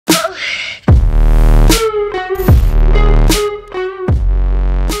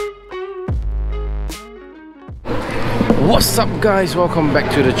What's up guys, welcome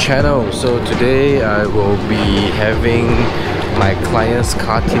back to the channel. So today I will be having my client's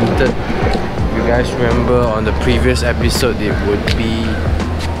car tinted. You guys remember on the previous episode it would be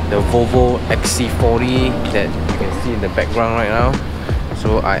the Volvo XC40 that you can see in the background right now.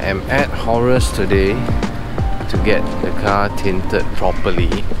 So I am at Horus today to get the car tinted properly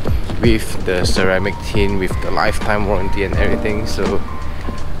with the ceramic tint, with the lifetime warranty and everything. So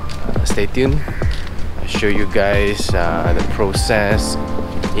stay tuned. I'll show you guys the process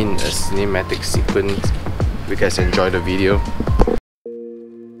in a cinematic sequence. If you guys enjoy the video.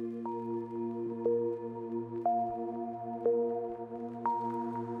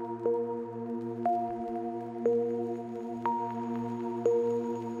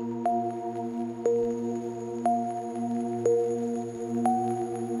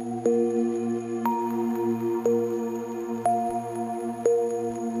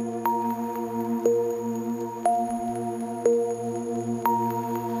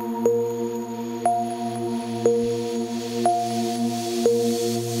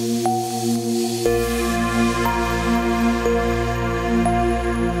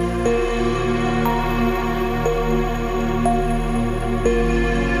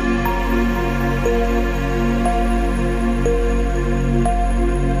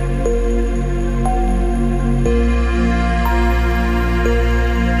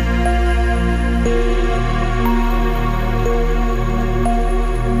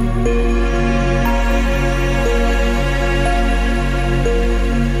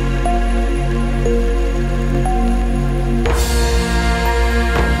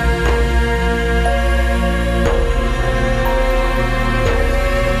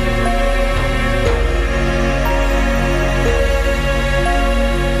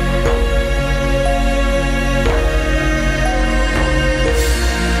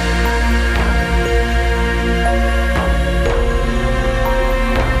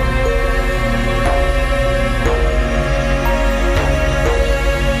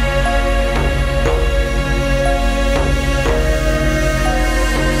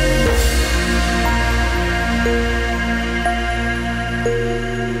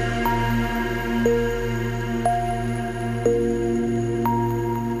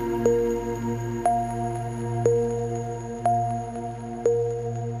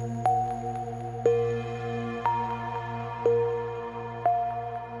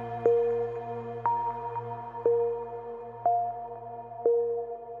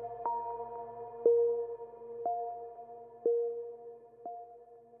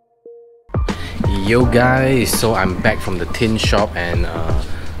 Yo guys, so I'm back from the tint shop and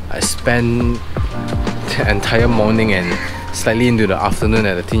I spent the entire morning and slightly into the afternoon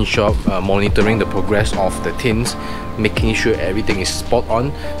at the tint shop monitoring the progress of the tints, making sure everything is spot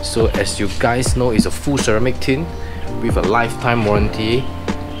on. So as you guys know, it's a full ceramic tint with a lifetime warranty.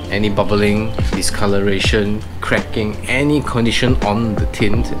 Any bubbling, discoloration, cracking, any condition on the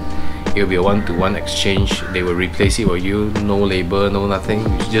tint, it will be a one-to-one exchange. They will replace it for you, no labor, no nothing.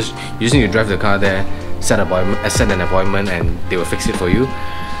 You just need to drive the car there, set an appointment, and they will fix it for you.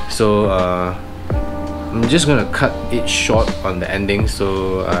 So I'm just gonna cut it short on the ending.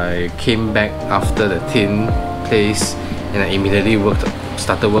 So I came back after the tint place and I immediately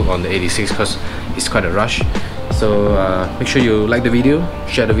started work on the 86 because it's quite a rush. So make sure you like the video,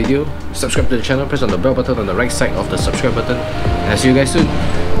 share the video, subscribe to the channel, press on the bell button on the right side of the subscribe button, and I'll see you guys soon.